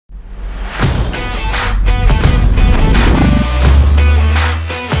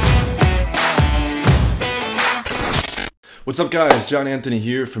What's up, guys? John Anthony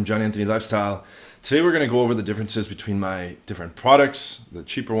here from John Anthony Lifestyle. Today we're going to go over the differences between my different products, the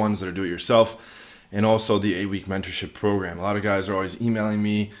cheaper ones that are do-it-yourself, and also the 8-week mentorship program. A lot of guys are always emailing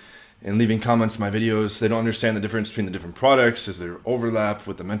me and leaving comments in my videos. They don't understand the difference between the different products. Is there overlap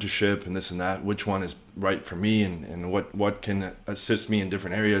with the mentorship and this and that? Which one is right for me and what can assist me in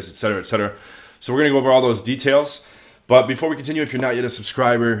different areas, etc., etc. So we're going to go over all those details. But before we continue, if you're not yet a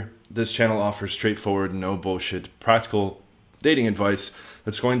subscriber, this channel offers straightforward, no bullshit, practical dating advice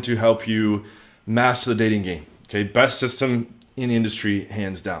that's going to help you master the dating game. Okay, best system in the industry,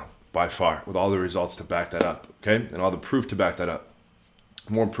 hands down, by far, with all the results to back that up. Okay, and all the proof to back that up.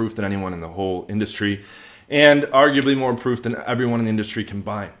 More proof than anyone in the whole industry, and arguably more proof than everyone in the industry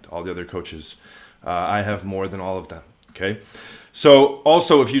combined. All the other coaches, I have more than all of them. Okay, so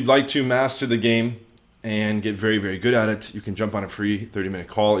also if you'd like to master the game and get very, very good at it, you can jump on a free 30-minute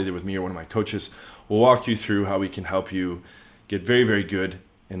call either with me or one of my coaches. We'll walk you through how we can help you get very, very good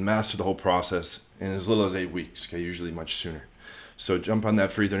and master the whole process in as little as 8 weeks, okay, usually much sooner. So jump on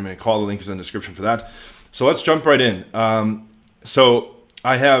that free 30-minute call. The link is in the description for that. So let's jump right in. So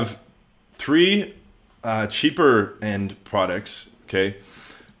I have three cheaper end products, okay,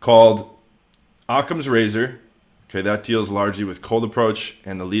 called Occam's Razor. Okay, that deals largely with cold approach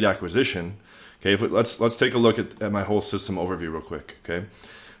and the lead acquisition. Okay, let's take a look at my whole system overview real quick. Okay,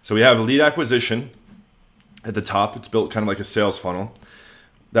 so we have lead acquisition at the top. It's built kind of like a sales funnel.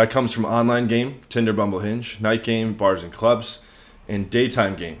 That comes from online game, Tinder, Bumble, Hinge, night game, bars and clubs, and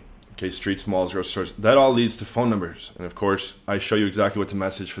daytime game. Okay, streets, malls, grocery stores. That all leads to phone numbers. And of course, I show you exactly what to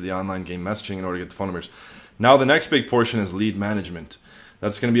message for the online game messaging in order to get the phone numbers. Now, the next big portion is lead management.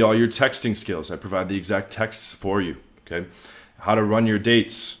 That's going to be all your texting skills. I provide the exact texts for you. Okay, how to run your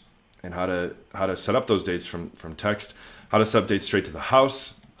dates and how to set up those dates from text, how to set up dates straight to the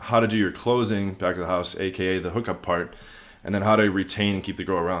house, how to do your closing back to the house, aka the hookup part, and then how to retain and keep the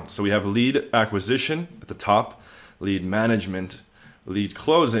girl around. So we have lead acquisition at the top, lead management, lead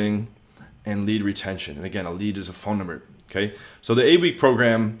closing, and lead retention. And again, a lead is a phone number. Okay, so the 8-week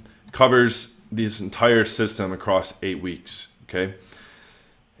program covers this entire system across 8 weeks. Okay,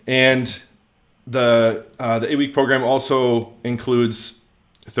 and the 8-week program also includes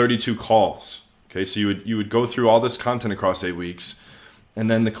 32 calls. Okay, so you would go through all this content across 8 weeks, and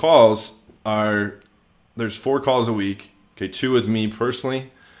then the calls are, there's 4 calls a week. Okay, 2 with me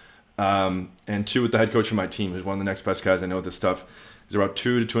personally, and 2 with the head coach of my team, who's one of the next best guys I know with this stuff. These are about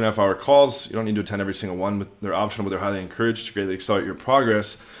 2 to 2.5 hour calls. You don't need to attend every single one, but they're optional, but they're highly encouraged to greatly accelerate your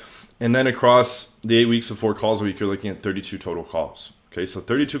progress. And then across the 8 weeks of 4 calls a week, you're looking at 32 total calls. Okay, so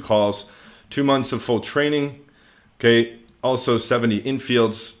 32 calls, 2 months of full training. Okay, also 70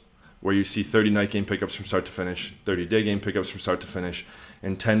 infields, where you see 30 night game pickups from start to finish, 30 day game pickups from start to finish,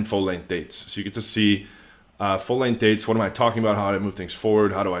 and 10 full-length dates. So you get to see full-length dates. What am I talking about? How do I move things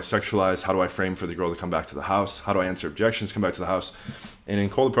forward? How do I sexualize? How do I frame for the girl to come back to the house? How do I answer objections, come back to the house? And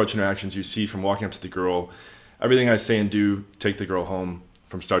in cold approach interactions, you see from walking up to the girl, everything I say and do, take the girl home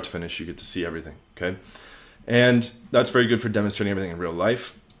from start to finish. You get to see everything, okay? And that's very good for demonstrating everything in real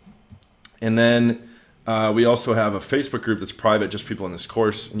life. And then we also have a Facebook group that's private, just people in this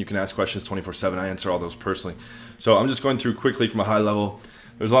course, and you can ask questions 24/7. I answer all those personally. So I'm just going through quickly from a high level.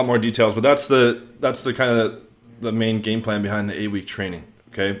 There's a lot more details, but that's the kind of the main game plan behind the 8-week training.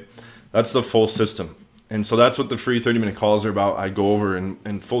 Okay, that's the full system, and so that's what the free 30-minute calls are about. I go over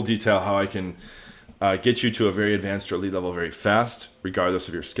in full detail how I can get you to a very advanced or elite level very fast, regardless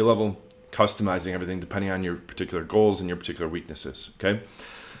of your skill level, customizing everything depending on your particular goals and your particular weaknesses. Okay,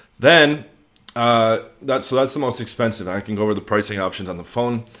 then. That's the most expensive. I can go over the pricing options on the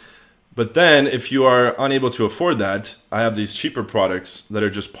phone. But then if you are unable to afford that, I have these cheaper products that are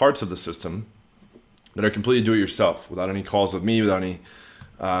just parts of the system that are completely do-it-yourself without any calls with me, without any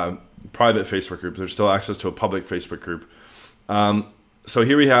private Facebook group. There's still access to a public Facebook group. So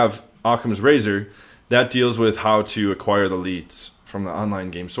here we have Occam's Razor. That deals with how to acquire the leads from the online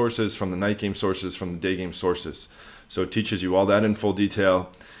game sources, from the night game sources, from the day game sources. So it teaches you all that in full detail.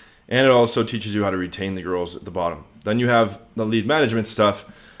 And it also teaches you how to retain the girls at the bottom. Then you have the lead management stuff.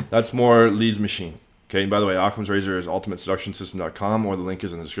 That's more leads machine. Okay, and by the way, Occam's Razor is ultimateseductionsystem.com, or the link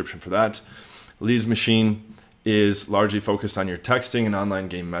is in the description for that. Leads machine is largely focused on your texting and online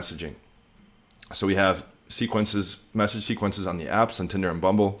game messaging. So we have sequences, message sequences on the apps, on Tinder and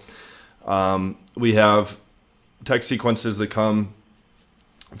Bumble. We have text sequences that come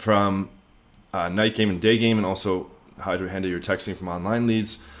from night game and day game, and also how to handle your texting from online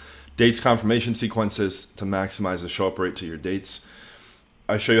leads. Dates confirmation sequences to maximize the show up rate to your dates.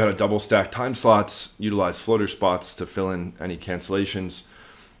 I show you how to double stack time slots, utilize floater spots to fill in any cancellations,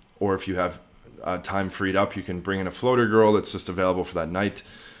 or if you have time freed up, you can bring in a floater girl that's just available for that night.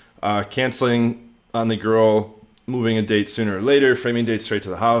 Canceling on the girl, moving a date sooner or later, framing dates straight to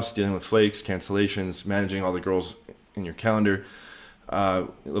the house, dealing with flakes, cancellations, managing all the girls in your calendar.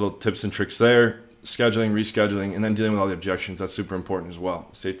 Little tips and tricks there. Scheduling, rescheduling, and then dealing with all the objections. That's super important as well.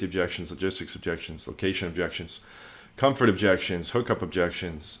 Safety objections, logistics objections, location objections, comfort objections, hookup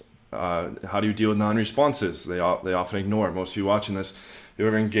objections. How do you deal with non-responses? They often ignore. Most of you watching this, if you're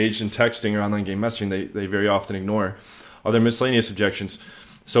ever engaged in texting or online game messaging, they very often ignore. Other miscellaneous objections.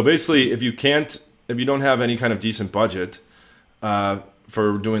 So basically, if you don't have any kind of decent budget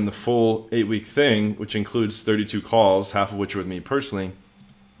for doing the full 8-week thing, which includes 32 calls, half of which are with me personally,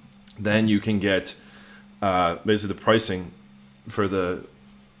 then you can get basically the pricing for the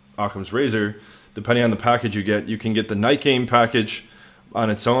Occam's Razor. Depending on the package you get, you can get the night game package on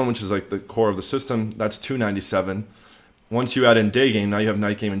its own, which is like the core of the system. That's $297. Once you add in day game, now you have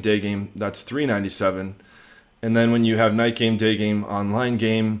night game and day game. That's $397. And then when you have night game, day game, online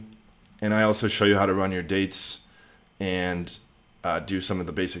game, and I also show you how to run your dates and do some of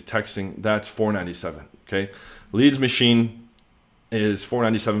the basic texting, that's $497. Okay, Leads Machine is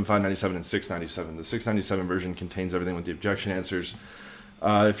 $497, $597, and $697. The $697 version contains everything with the objection answers.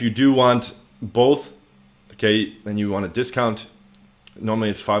 If you do want both, okay, and you want a discount, normally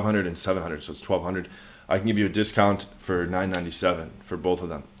it's $500 and $700, so it's $1,200. I can give you a discount for $997 for both of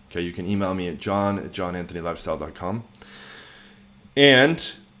them. Okay, you can email me at john@johnanthonylifestyle.com.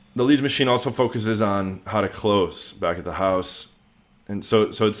 And the Leads Machine also focuses on how to close back at the house. And so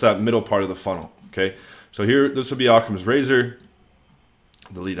it's that middle part of the funnel. Okay, so here, this would be Occam's Razor,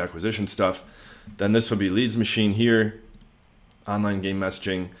 the lead acquisition stuff. Then this would be Leads Machine here, online game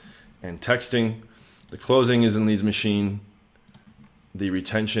messaging and texting. The closing is in Leads Machine. The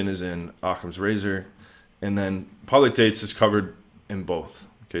retention is in Occam's Razor. And then public dates is covered in both.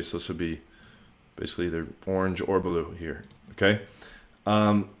 Okay, so this would be basically either orange or blue here. Okay,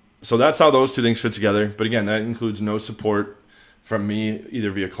 so that's how those two things fit together. But again, that includes no support from me, either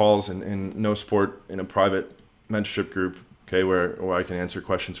via calls and no support in a private mentorship group, okay, where I can answer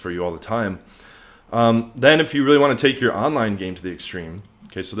questions for you all the time. Then if you really want to take your online game to the extreme,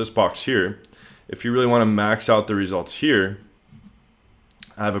 okay, so this box here, if you really want to max out the results here,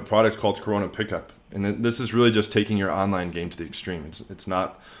 I have a product called Corona Pickup. And this is really just taking your online game to the extreme. It's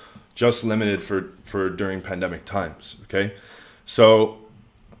not just limited for during pandemic times, okay? So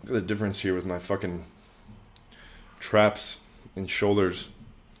look at the difference here with my fucking traps and shoulders.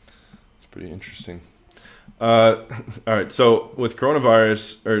 It's pretty interesting. All right, so with Corona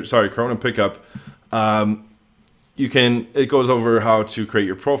Pickup, it goes over how to create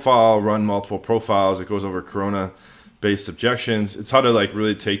your profile, run multiple profiles. It goes over Corona-based objections. It's how to like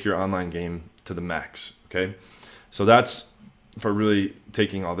really take your online game to the max. Okay, so that's for really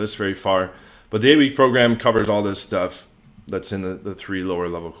taking all this very far. But the 8-week program covers all this stuff that's in the 3 lower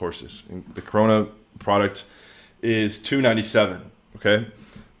level courses. And the Corona product is $297. Okay,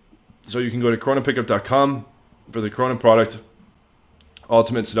 so you can go to coronapickup.com for the Corona product,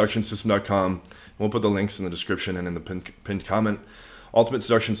 ultimateseductionsystem.com. We'll put the links in the description and in the pinned comment.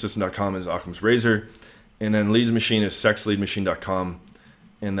 Ultimateseductionsystem.com is Occam's Razor, and then Leads Machine is sexleadmachine.com,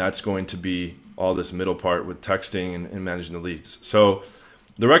 and that's going to be all this middle part with texting and managing the leads. So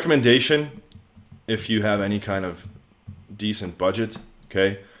the recommendation, if you have any kind of decent budget,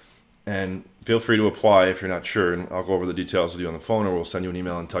 okay, and feel free to apply if you're not sure, and I'll go over the details with you on the phone, or we'll send you an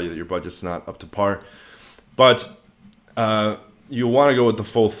email and tell you that your budget's not up to par. But you want to go with the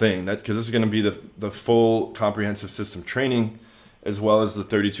full thing, because this is going to be the full comprehensive system training, as well as the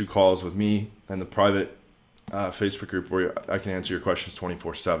 32 calls with me and the private Facebook group where I can answer your questions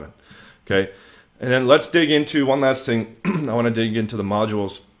 24/7. Okay, and then let's dig into one last thing. I want to dig into the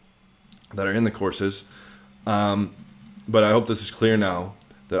modules that are in the courses, but I hope this is clear now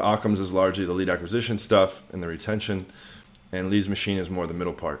that Occam's is largely the lead acquisition stuff and the retention, and Leads Machine is more the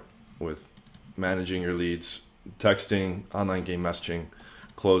middle part with managing your leads, texting, online game messaging,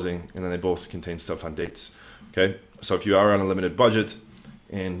 closing, and then they both contain stuff on dates. Okay, so if you are on a limited budget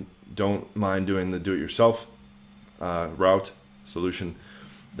and don't mind doing the do-it-yourself route solution,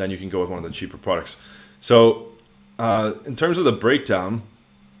 then you can go with one of the cheaper products. So in terms of the breakdown,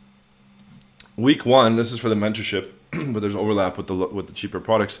 week 1, this is for the mentorship, but there's overlap with the cheaper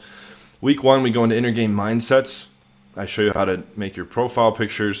products. Week 1, we go into inner game mindsets. I show you how to make your profile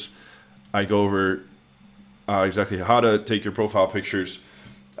pictures. I go over exactly how to take your profile pictures.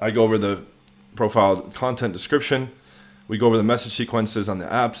 I go over the profile content description. We go over the message sequences on the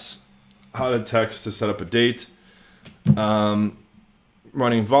apps, how to text to set up a date,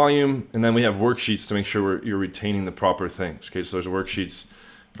 running volume, and then we have worksheets to make sure you're retaining the proper things. Okay, so there's worksheets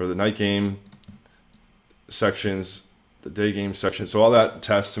for the night game, sections, the day game section. So all that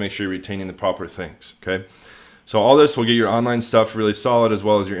tests to make sure you're retaining the proper things, okay? So all this will get your online stuff really solid as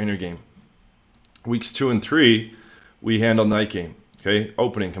well as your inner game. Weeks 2 and 3, we handle night game, okay?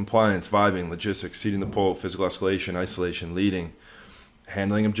 Opening, compliance, vibing, logistics, seeding the pole, physical escalation, isolation, leading,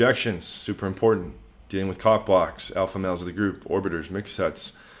 handling objections, super important, dealing with cock blocks, alpha males of the group, orbiters, mix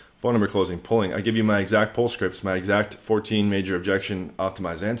sets, phone number closing, pulling. I give you my exact poll scripts, my exact 14 major objection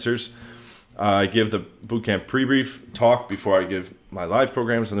optimized answers. I give the bootcamp pre-brief talk before I give my live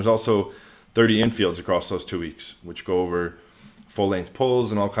programs, and there's also 30 infields across those 2 weeks, which go over full-length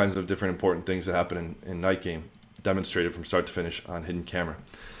pulls and all kinds of different important things that happen in night game, demonstrated from start to finish on hidden camera.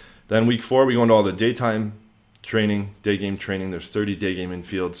 Then week 4, we go into all the daytime training, day game training. There's 30 day game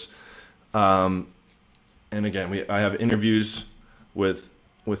infields. And again, I have interviews with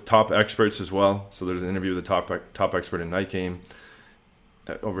top experts as well. So there's an interview with the top expert in night game.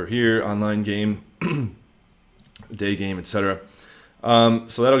 Over here, online game, day game, etc.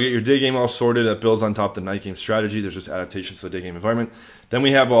 So that'll get your day game all sorted. That builds on top of the night game strategy. There's just adaptations to the day game environment. Then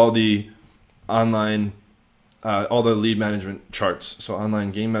we have all the online, all the lead management charts. So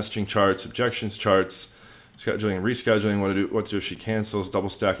online game messaging charts, objections charts, scheduling and rescheduling, what to do if she cancels, double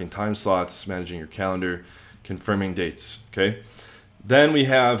stacking time slots, managing your calendar, confirming dates, okay? Then we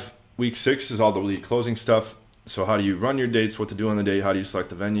have week 6 is all the lead closing stuff. So how do you run your dates, what to do on the date, how do you select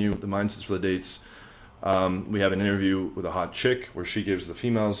the venue, the mindsets for the dates. We have an interview with a hot chick where she gives the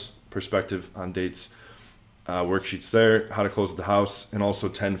female's perspective on dates, worksheets there, how to close at the house, and also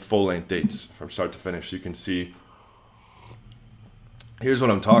 10 full-length dates from start to finish. So you can see, here's what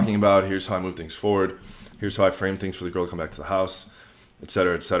I'm talking about, here's how I move things forward, here's how I frame things for the girl to come back to the house,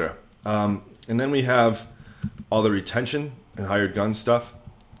 etc., etc. And then we have all the retention and hired gun stuff.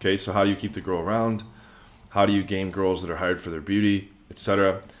 Okay, so how do you keep the girl around? How do you game girls that are hired for their beauty,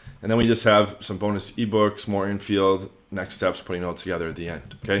 etc.? And then we just have some bonus ebooks, more infield, next steps, putting it all together at the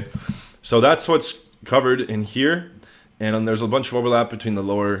end. Okay, so that's what's covered in here. And there's a bunch of overlap between the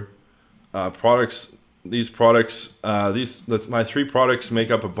lower products. These products, my 3 products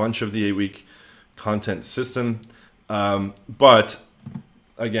make up a bunch of the 8-week content system. But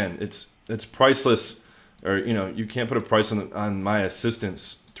again, it's priceless, or you can't put a price on my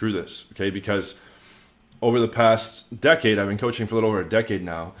assistance through this, okay? Because over the past decade, I've been coaching for a little over a decade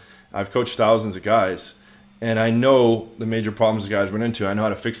now. I've coached thousands of guys, and I know the major problems the guys run into. I know how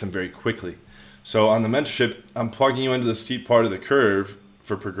to fix them very quickly. So on the mentorship, I'm plugging you into the steep part of the curve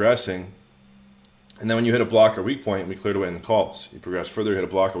for progressing. And then when you hit a block or weak point, we cleared away in the calls. You progress further, hit a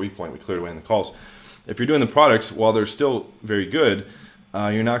block or weak point, we cleared away in the calls. If you're doing the products, while they're still very good,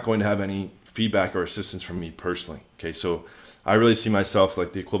 you're not going to have any feedback or assistance from me personally. Okay, so I really see myself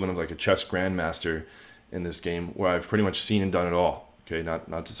like the equivalent of like a chess grandmaster in this game, where I've pretty much seen and done it all. Okay,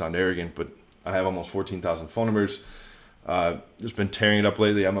 not to sound arrogant, but I have almost 14,000 phone numbers. Just been tearing it up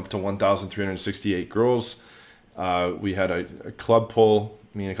lately. I'm up to 1,368 girls. We had a club pull,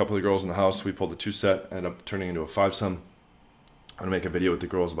 me and a couple of girls in the house. We pulled a 2-set, ended up turning into a 5-some. I'm gonna make a video with the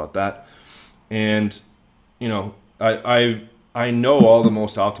girls about that. And I know all the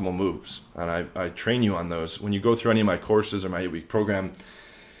most optimal moves, and I train you on those. When you go through any of my courses or my 8-week program,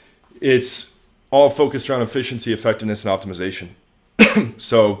 it's all focused around efficiency, effectiveness, and optimization.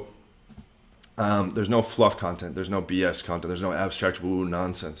 So there's no fluff content, there's no BS content, there's no abstract woo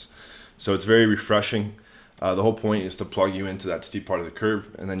nonsense. So it's very refreshing. The whole point is to plug you into that steep part of the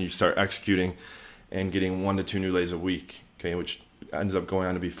curve, and then you start executing and getting 1 to 2 new lays a week, okay, which ends up going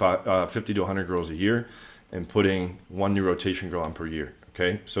on to be 50 to 100 girls a year, and putting 1 new rotation girl on per year,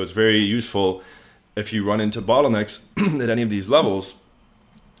 okay? So it's very useful if you run into bottlenecks at any of these levels,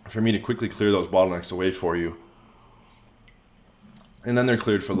 for me to quickly clear those bottlenecks away for you. And then they're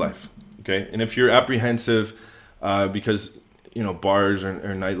cleared for life, okay? And if you're apprehensive because bars or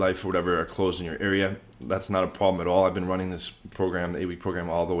nightlife or whatever are closed in your area, that's not a problem at all. I've been running this program, the 8-week program,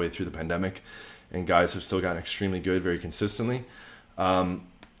 all the way through the pandemic, and guys have still gotten extremely good very consistently.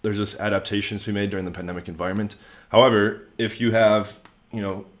 There's just adaptations we made during the pandemic environment. However, if you have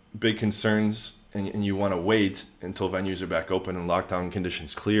big concerns and you want to wait until venues are back open and lockdown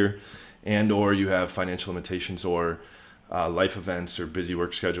conditions clear, and or you have financial limitations or life events or busy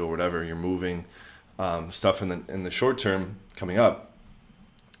work schedule or whatever, you're moving stuff in the short term coming up,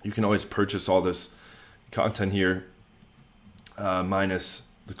 you can always purchase all this content here minus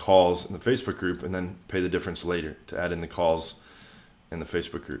the calls in the Facebook group, and then pay the difference later to add in the calls in the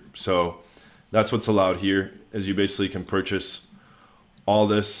Facebook group. So that's what's allowed here, is you basically can purchase all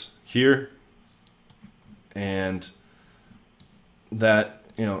this here, and that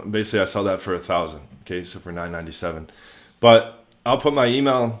basically I sell that for $1,000, okay, so for $997. But I'll put my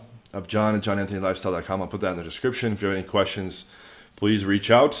email of John at johnanthonylifestyle.com. I'll put that in the description. If you have any questions, please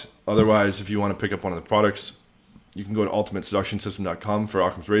reach out. Otherwise, if you want to pick up one of the products, you can go to ultimateseductionsystem.com for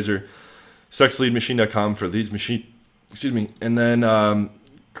Occam's razor, sexleadmachine.com for leads machine, and then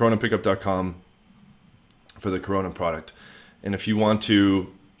coronapickup.com for the Corona product. And if you want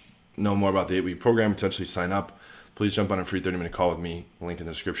to know more about the 8-week program, potentially sign up, please jump on a free 30-minute call with me, link in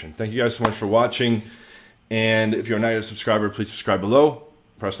the description. Thank you guys so much for watching. And if you're not yet a subscriber, please subscribe below,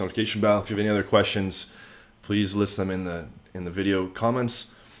 press the notification bell. If you have any other questions, please list them in the video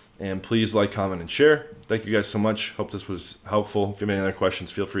comments, and please like, comment, and share. Thank you guys so much. Hope this was helpful. If you have any other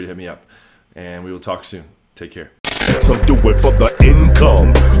questions, feel free to hit me up, and we will talk soon. Take care. Some do it for the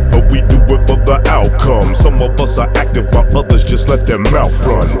income, but we do it for the outcome. Some of us are active while others just let their mouth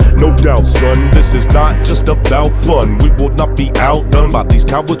run. No doubt, son, this is not just about fun. We will not be outdone by these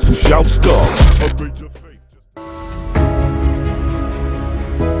cowards who shout scum.